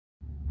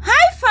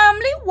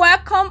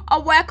welcome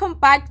or welcome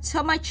back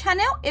to my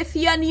channel. If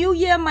you are new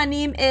here, my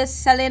name is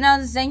Selena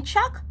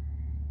Zenchak.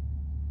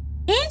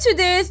 In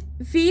today's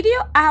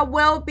video, I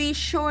will be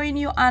showing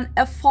you an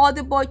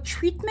affordable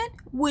treatment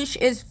which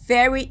is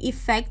very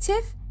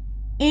effective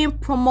in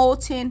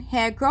promoting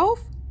hair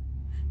growth,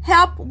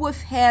 help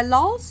with hair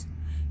loss,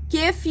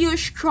 give you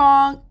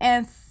strong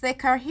and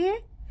thicker hair.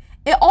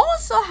 It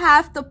also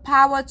has the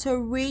power to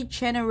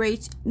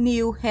regenerate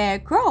new hair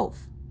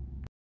growth.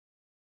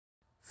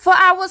 For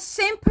our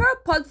simple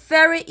but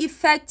very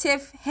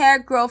effective hair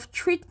growth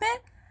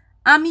treatment,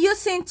 I'm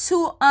using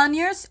 2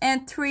 onions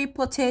and 3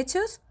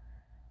 potatoes.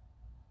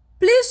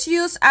 Please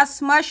use as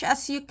much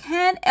as you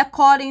can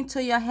according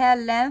to your hair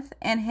length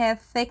and hair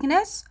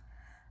thickness.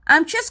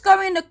 I'm just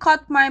going to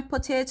cut my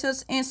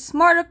potatoes in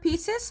smaller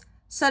pieces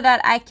so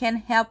that I can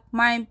help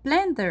my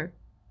blender.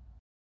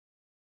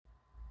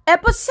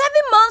 About 7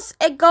 months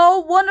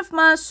ago, one of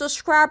my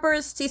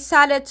subscribers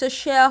decided to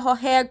share her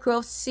hair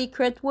growth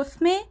secret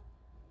with me.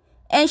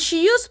 And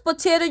she used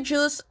potato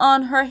juice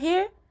on her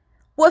hair.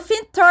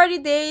 Within 30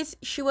 days,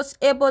 she was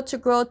able to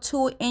grow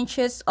 2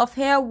 inches of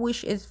hair,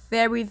 which is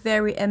very,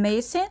 very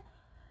amazing.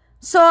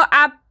 So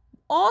I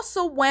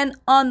also went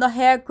on the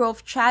hair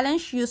growth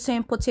challenge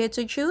using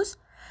potato juice.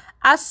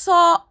 I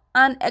saw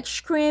an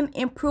extreme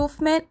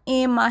improvement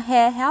in my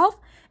hair health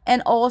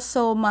and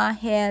also my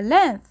hair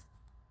length.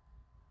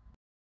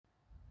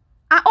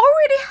 I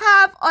already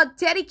have a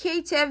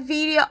dedicated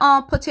video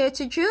on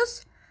potato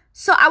juice,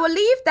 so I will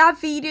leave that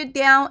video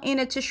down in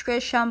the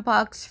description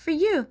box for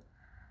you.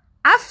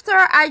 After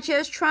I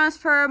just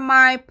transferred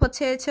my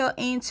potato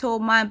into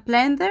my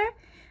blender,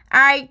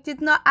 I did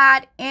not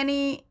add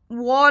any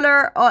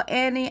water or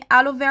any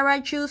aloe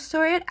vera juice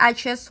to it. I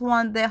just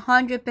want the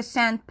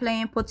 100%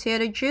 plain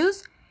potato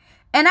juice.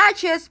 And I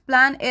just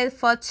blend it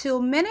for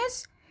 2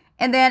 minutes.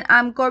 And then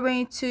I'm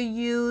going to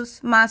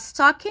use my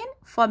stocking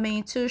for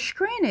me to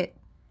screen it.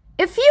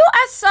 If you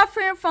are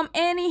suffering from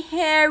any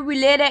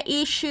hair-related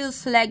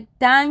issues like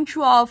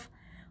dandruff,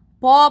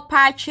 bald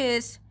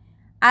patches,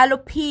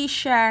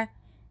 alopecia,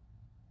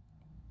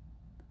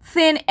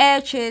 thin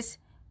edges,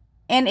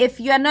 and if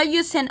you are not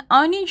using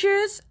onion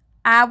juice,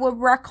 I would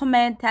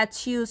recommend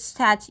that you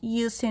start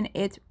using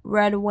it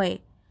right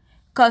away,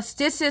 because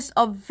this is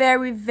a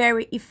very,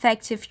 very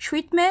effective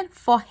treatment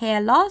for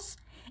hair loss.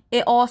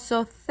 It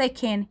also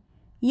thickens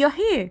your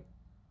hair.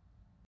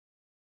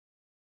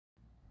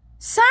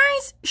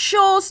 Science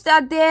shows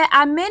that there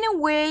are many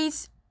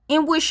ways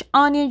in which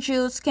onion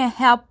juice can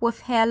help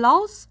with hair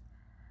loss.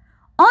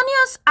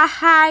 Onions are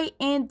high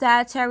in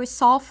dietary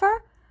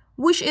sulfur,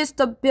 which is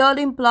the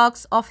building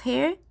blocks of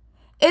hair.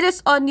 It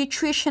is a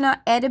nutritional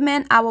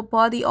element our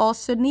body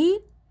also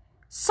needs.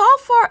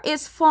 Sulfur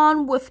is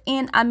found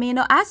within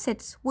amino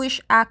acids, which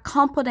are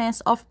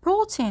components of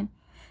protein,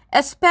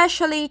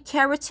 especially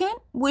keratin,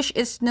 which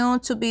is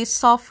known to be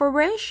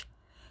sulfur-rich.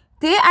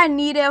 They are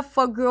needed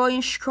for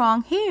growing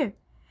strong hair.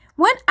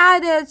 When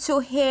added to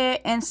hair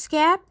and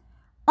scalp,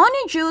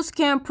 onion juice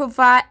can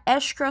provide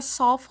extra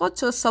sulfur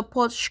to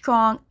support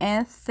strong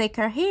and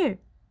thicker hair.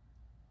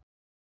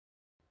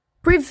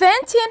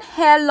 Preventing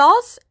hair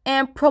loss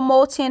and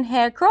promoting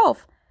hair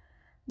growth.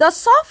 The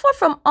sulfur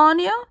from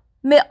onion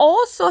may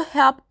also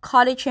help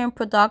collagen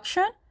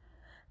production.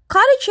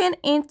 Collagen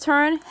in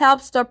turn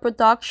helps the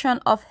production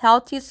of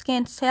healthy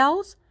skin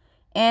cells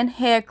and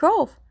hair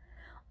growth.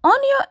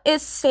 Onion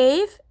is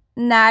safe,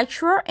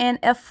 natural,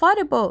 and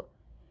affordable.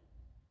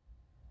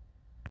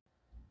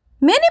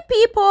 Many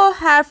people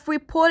have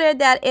reported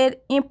that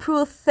it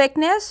improves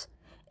thickness,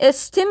 it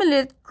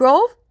stimulates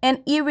growth,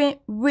 and even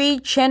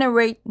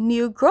regenerates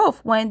new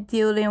growth when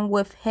dealing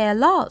with hair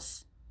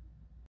loss.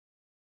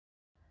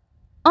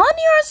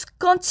 Onions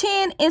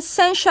contain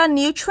essential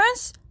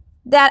nutrients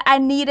that are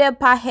needed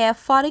by hair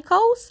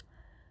follicles.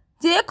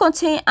 They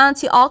contain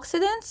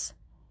antioxidants.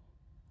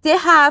 They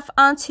have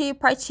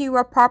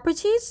antibacterial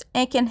properties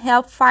and can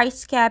help fight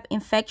scalp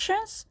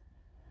infections.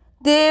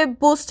 They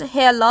boost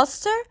hair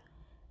luster.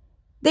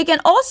 They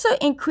can also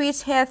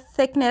increase hair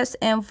thickness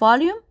and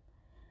volume.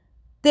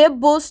 They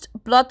boost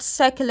blood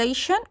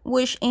circulation,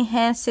 which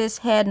enhances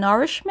hair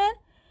nourishment.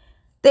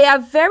 They are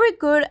very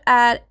good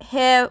at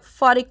hair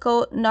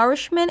follicle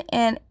nourishment,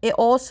 and it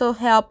also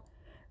helps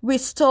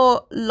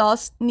restore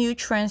lost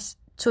nutrients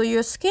to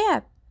your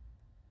scalp.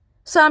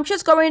 So I'm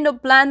just going to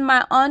blend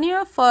my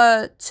onion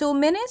for 2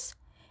 minutes,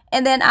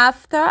 and then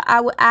after I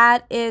will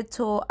add it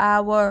to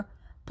our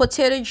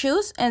potato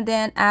juice, and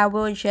then I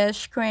will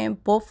just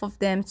scrape both of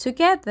them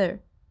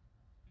together.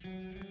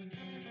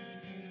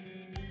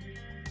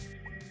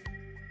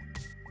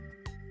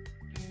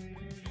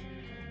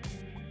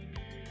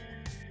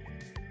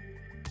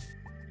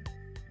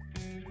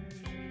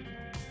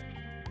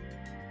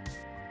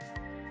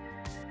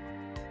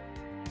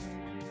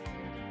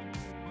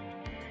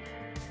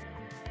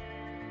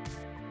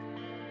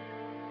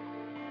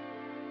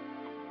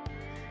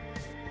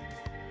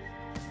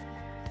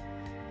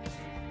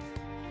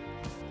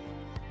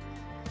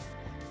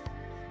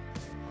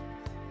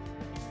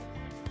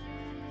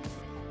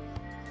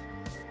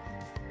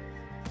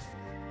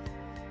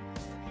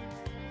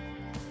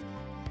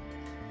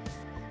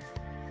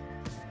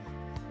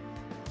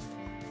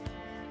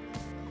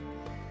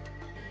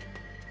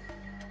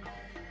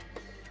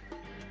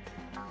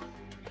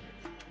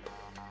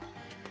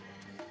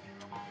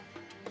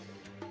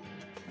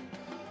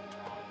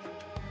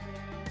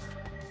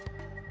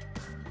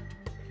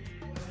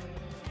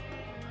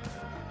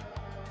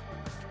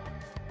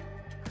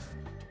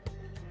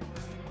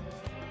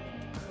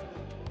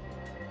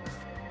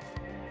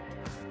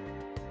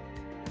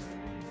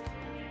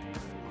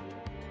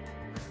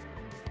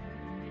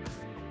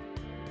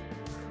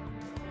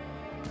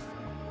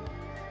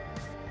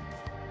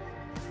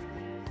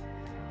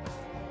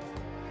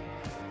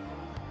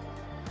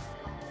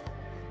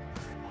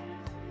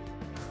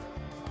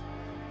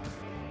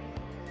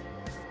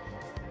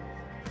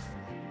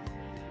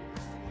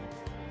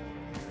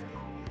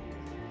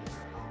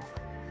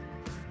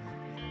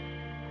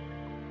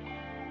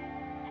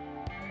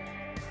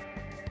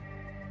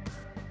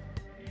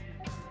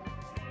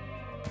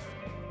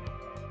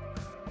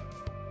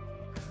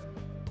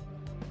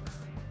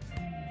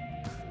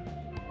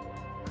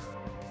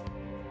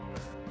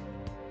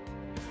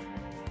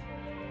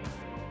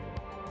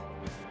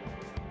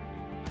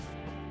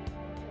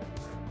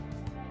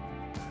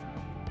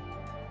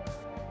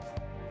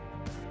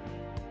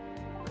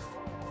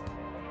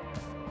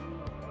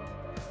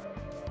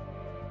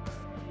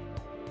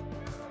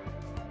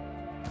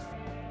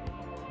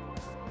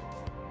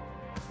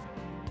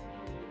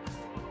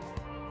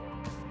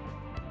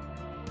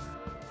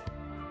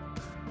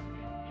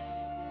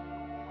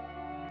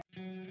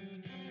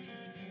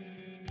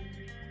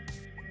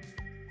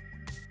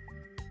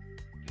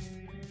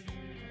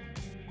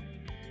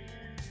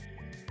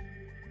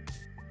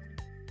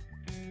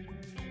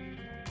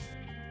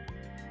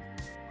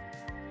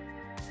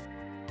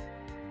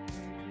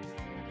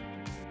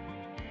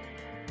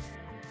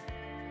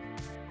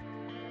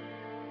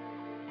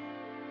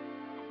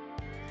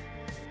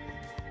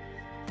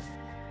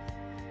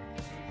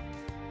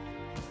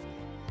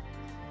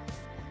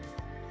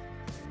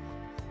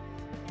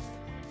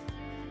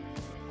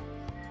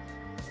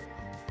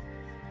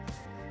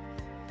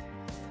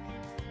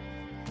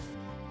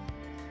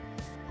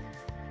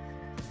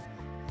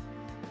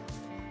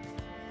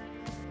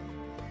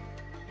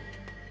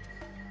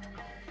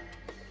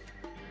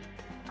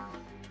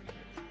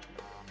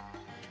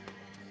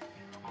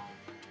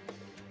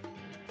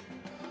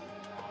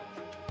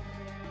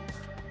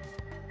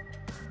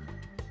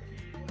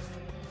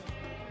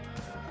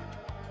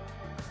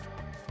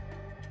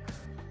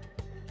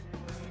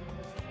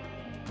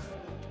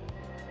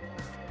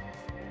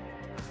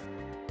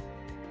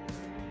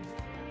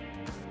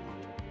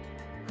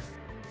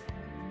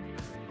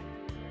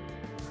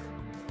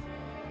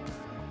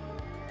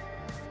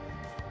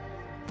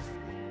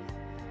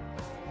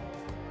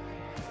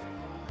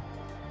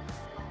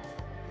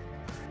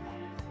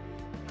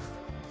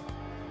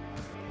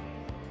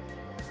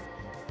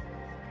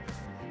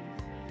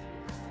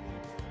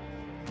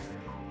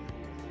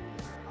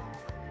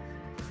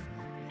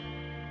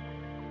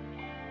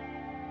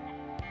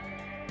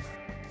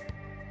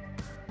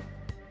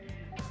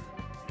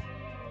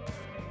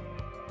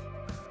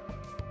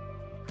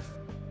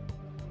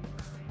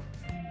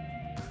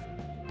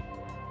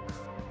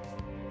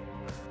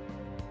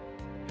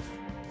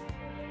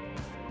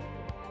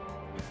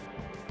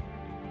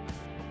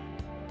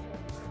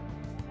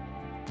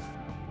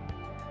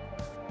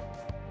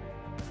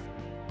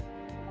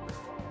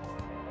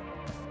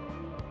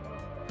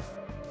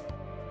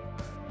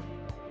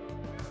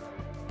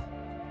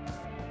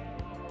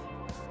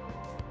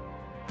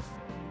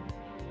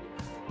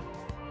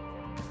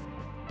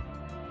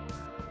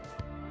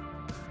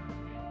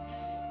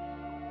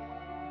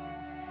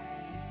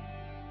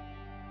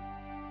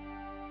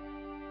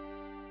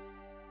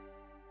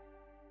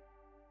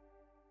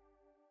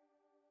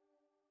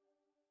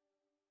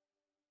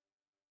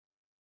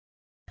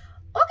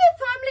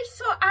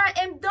 so I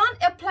am done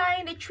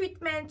applying the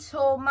treatment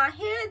to my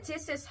hair.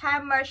 This is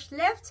how much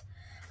left.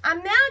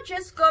 I'm now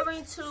just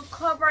going to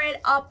cover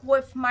it up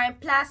with my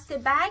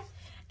plastic bag,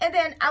 and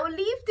then I will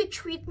leave the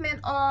treatment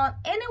on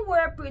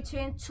anywhere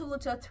between 2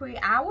 to 3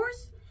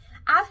 hours.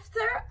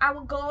 After, I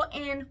will go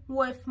in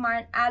with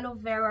my aloe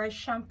vera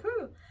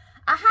shampoo.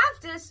 I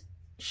have this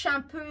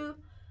shampoo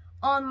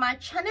on my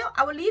channel.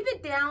 I will leave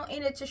it down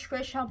in the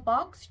description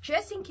box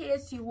just in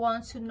case you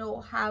want to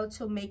know how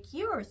to make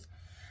yours.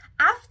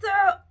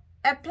 After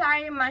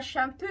applying my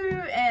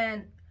shampoo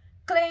and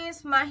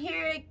cleanse my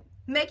hair,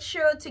 make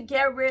sure to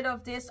get rid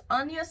of this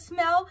onion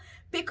smell.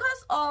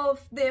 Because of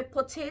the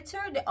potato,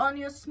 the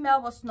onion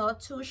smell was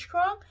not too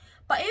strong.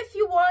 But if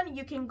you want,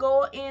 you can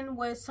go in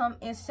with some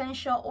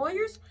essential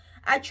oils.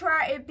 I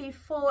tried it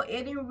before,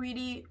 it didn't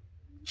really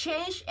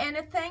change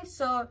anything.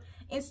 So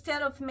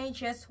instead of me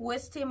just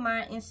wasting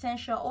my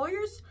essential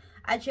oils,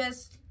 I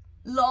just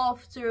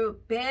love to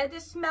bear the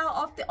smell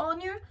of the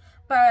onion.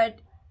 But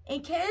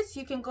in case,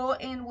 you can go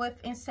in with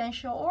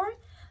essential oil.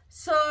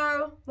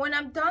 So when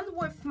I'm done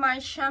with my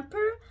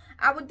shampoo,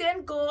 I would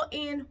then go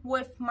in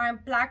with my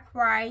black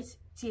rice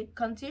deep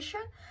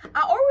condition.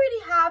 I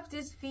already have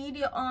this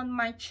video on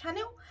my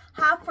channel,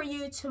 how for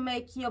you to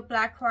make your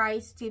black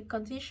rice deep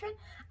condition.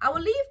 I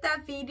will leave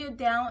that video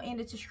down in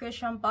the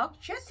description box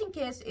just in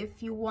case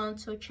if you want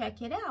to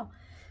check it out.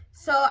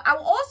 So I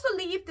will also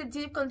leave the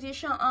deep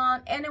condition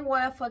on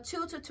anywhere for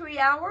 2 to 3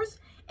 hours,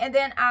 and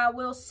then I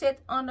will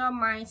sit under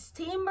my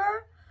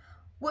steamer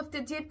with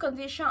the deep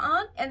condition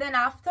on, and then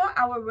after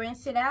I will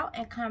rinse it out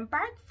and come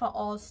back for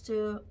us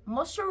to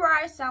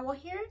moisturize our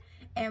hair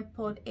and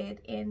put it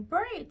in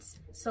braids.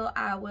 So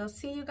I will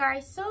see you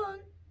guys soon.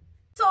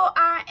 So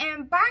I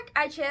am back.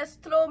 I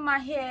just throw my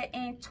hair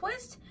in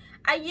twist.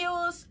 I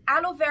use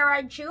aloe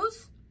vera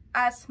juice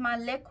as my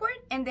liquid,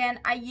 and then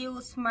I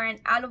use my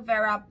aloe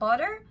vera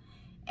butter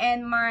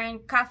and my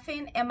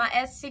caffeine and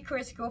my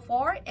secret growth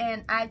oil,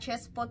 and I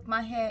just put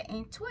my hair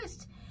in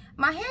twist.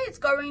 My hair is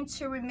going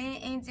to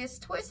remain in this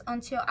twist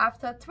until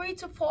after 3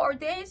 to 4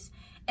 days,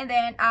 and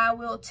then I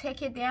will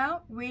take it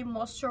down,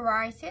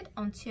 re-moisturize it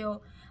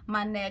until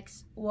my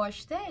next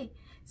wash day.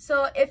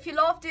 So if you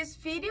love this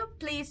video,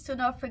 please do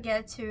not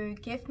forget to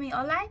give me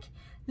a like,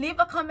 leave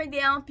a comment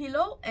down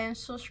below, and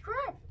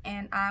subscribe.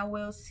 And I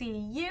will see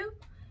you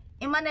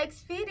in my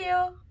next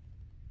video.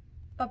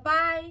 Bye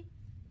bye.